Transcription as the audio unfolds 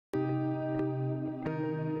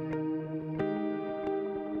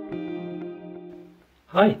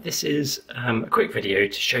Hi, this is a quick video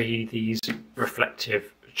to show you these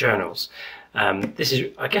reflective journals. This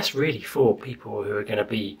is, I guess, really for people who are going to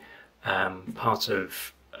be part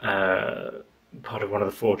of one of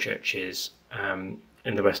the four churches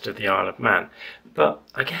in the west of the Isle of Man. But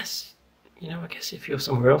I guess, if you're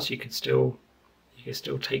somewhere else, you could still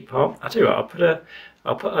take part. I'll tell you what,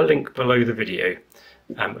 I'll put a link below the video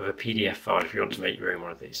of a PDF file if you want to make your own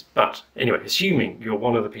one of these. But anyway, assuming you're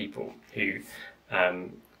one of the people who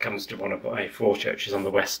comes to one of my four churches on the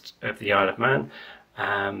west of the Isle of Man,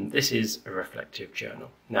 this is a reflective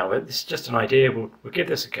journal. Now, this is just an idea, we'll give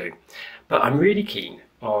this a go, but I'm really keen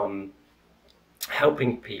on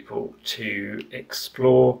helping people to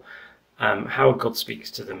explore how God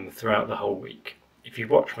speaks to them throughout the whole week. If you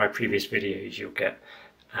watch my previous videos, you'll get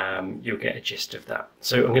a gist of that.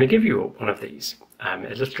 So I'm going to give you one of these, a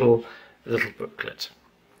little booklet.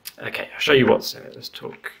 Okay, I'll show you what's in it. Let's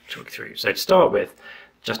talk through. So to start with,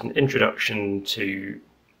 just an introduction to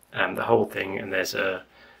the whole thing, and there's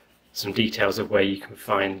some details of where you can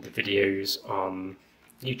find the videos on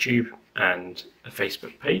YouTube and a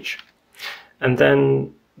Facebook page. And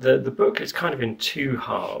then the book is kind of in two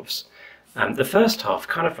halves. The first half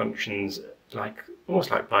kind of functions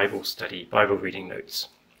almost like Bible study, Bible reading notes.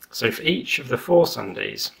 So for each of the 4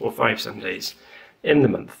 Sundays or 5 Sundays in the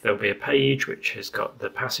month, there'll be a page which has got the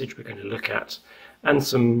passage we're going to look at and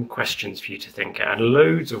some questions for you to think at, and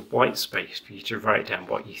loads of white space for you to write down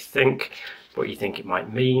what you think it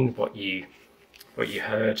might mean, what you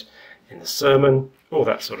heard in the sermon, all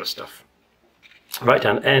that sort of stuff. Write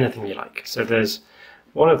down anything you like. So there's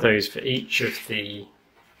one of those for each of the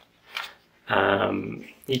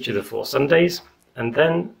 4 Sundays, and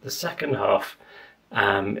then the second half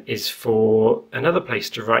is for another place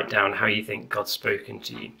to write down how you think God's spoken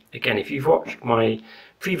to you. Again, if you've watched my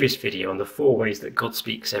previous video on the 4 ways that God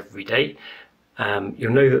speaks every day,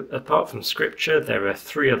 you'll know that apart from scripture, there are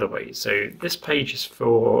 3 other ways. So this page is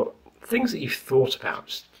for things that you've thought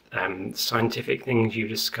about, scientific things you've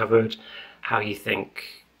discovered, how you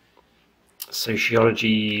think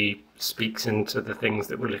sociology speaks into the things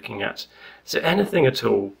that we're looking at. So anything at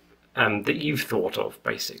all that you've thought of,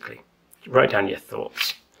 basically. Write down your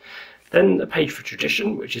thoughts. Then a page for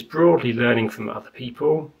tradition, which is broadly learning from other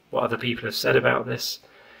people, what other people have said about this.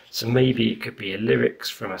 So maybe it could be a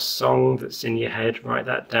lyrics from a song that's in your head, write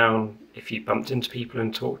that down. If you bumped into people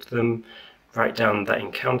and talked to them, write down that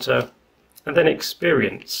encounter. And then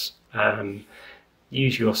experience.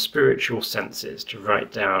 Use your spiritual senses to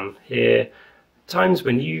write down here times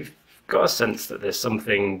when you've got a sense that there's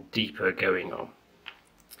something deeper going on.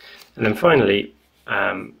 And then finally,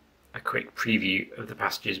 a quick preview of the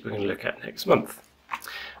passages we're going to look at next month.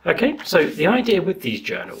 Okay, so the idea with these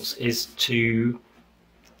journals is to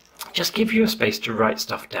just give you a space to write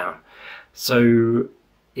stuff down. So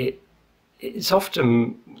it's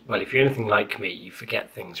often, well, if you're anything like me, you forget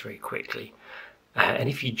things very quickly. And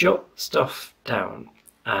if you jot stuff down,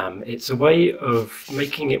 it's a way of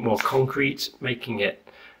making it more concrete, making it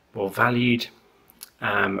more valued.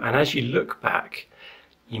 And as you look back,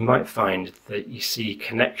 you might find that you see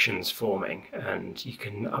connections forming, and you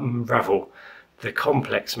can unravel the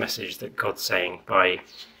complex message that God's saying by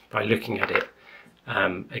looking at it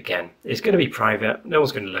again. It's going to be private, no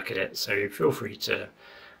one's going to look at it, so feel free to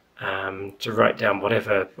write down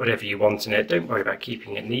whatever you want in it. Don't worry about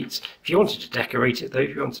keeping it neat. If you wanted to decorate it though,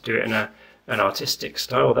 if you want to do it in an artistic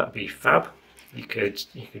style, that'd be fab. You could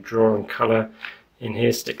draw and colour in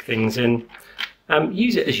here, stick things in.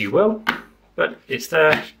 Use it as you will. But it's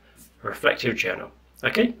there, a reflective journal.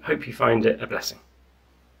 Okay, hope you find it a blessing.